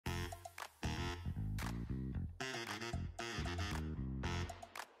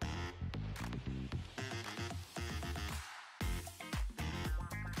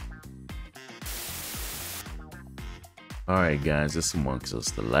Alright guys, this amongst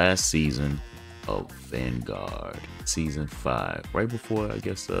us the last season of Vanguard, season 5, right before I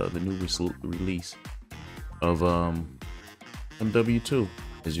guess the new release of MW2.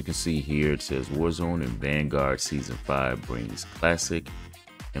 As you can see here, it says Warzone and Vanguard season 5 brings classic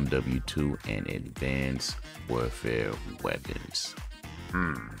MW2 and advanced warfare weapons.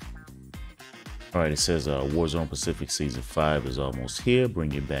 Alright, it says Warzone Pacific season 5 is almost here,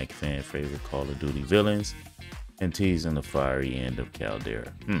 bringing back fan favorite Call of Duty villains and teasing the fiery end of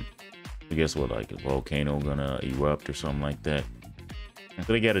Caldera. I guess what, like a volcano gonna erupt or something like that? But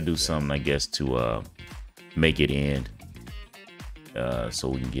they gotta do something, I guess, to make it end. So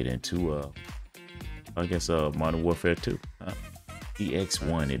we can get into I guess Modern Warfare 2.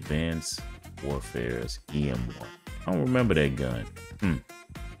 EX1 Advanced Warfare's EM1. I don't remember that gun.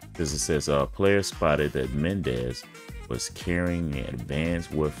 Because it says player spotted that Mendez was carrying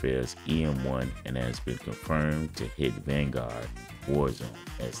Advanced Warfare's EM1 and has been confirmed to hit Vanguard Warzone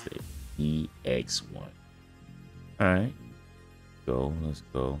as the EX1. Alright. Let's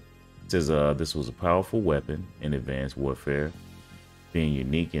go. It says this was a powerful weapon in Advanced Warfare, being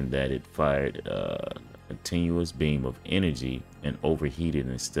unique in that it fired a continuous beam of energy and overheated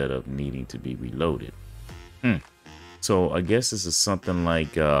instead of needing to be reloaded. So I guess this is something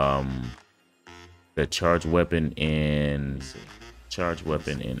like the charge weapon in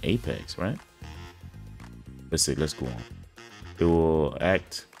Apex, right? Let's see, let's go on. It will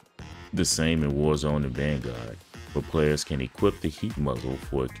act the same in Warzone and Vanguard, where players can equip the heat muzzle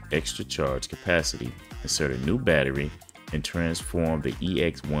for extra charge capacity, insert a new battery, and transform the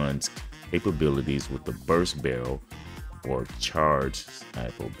EX1's capabilities with the burst barrel or charge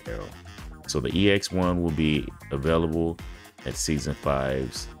sniper barrel. So the EX1 will be available at Season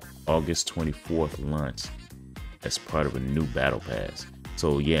 5's August 24th launch as part of a new battle pass.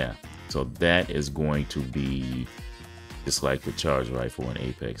 So yeah, so that is going to be just like the charge rifle in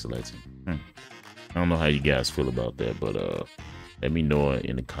Apex Legends. I don't know how you guys feel about that, but let me know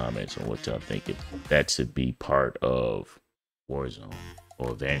in the comments on what y'all think that should be part of Warzone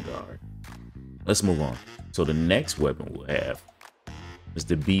or Vanguard. Let's move on. So the next weapon we'll have is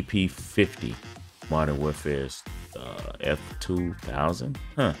the BP-50, Modern Warfare's F2000.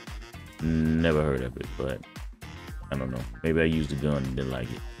 Never heard of it, but I don't know. Maybe I used the gun and didn't like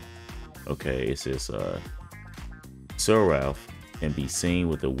it. Okay, it says Sir Ralph can be seen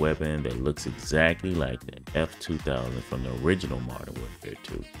with a weapon that looks exactly like the F2000 from the original Modern Warfare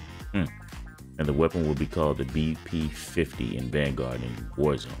 2. And the weapon will be called the BP-50 in Vanguard and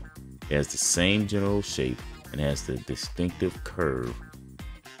Warzone. It has the same general shape and has the distinctive curve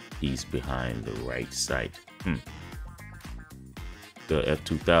piece behind the right sight. The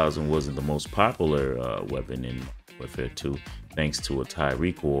F2000 wasn't the most popular weapon in Warfare 2 thanks to a tie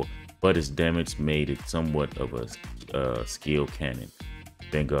recoil, but its damage made it somewhat of a skill cannon.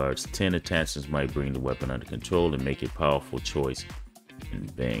 Vanguard's 10 attachments might bring the weapon under control and make it a powerful choice in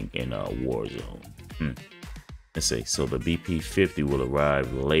Warzone. Let's see, so the BP-50 will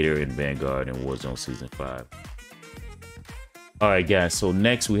arrive later in Vanguard and Warzone Season 5. Alright guys, so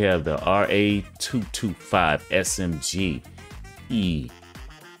next we have the R225 SMG. It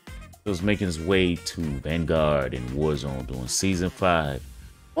was making its way to Vanguard and Warzone during Season 5.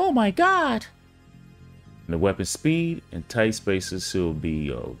 Oh my god! And the weapon speed and tight spaces will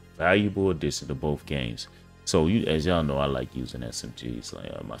be a valuable addition to both games. So as y'all know, I like using SMGs.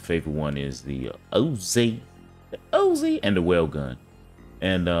 Like my favorite one is the Uzi, and the well gun.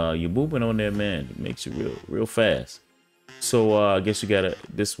 And your movement on there, man, it makes you real fast. So I guess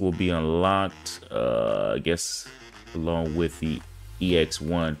this will be unlocked, I guess, along with the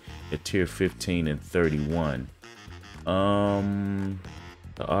EX1 at tier 15 and 31.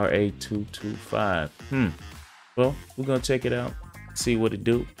 The RA225. Well, we're gonna check it out, see what it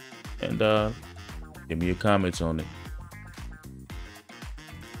do, and give me your comments on it.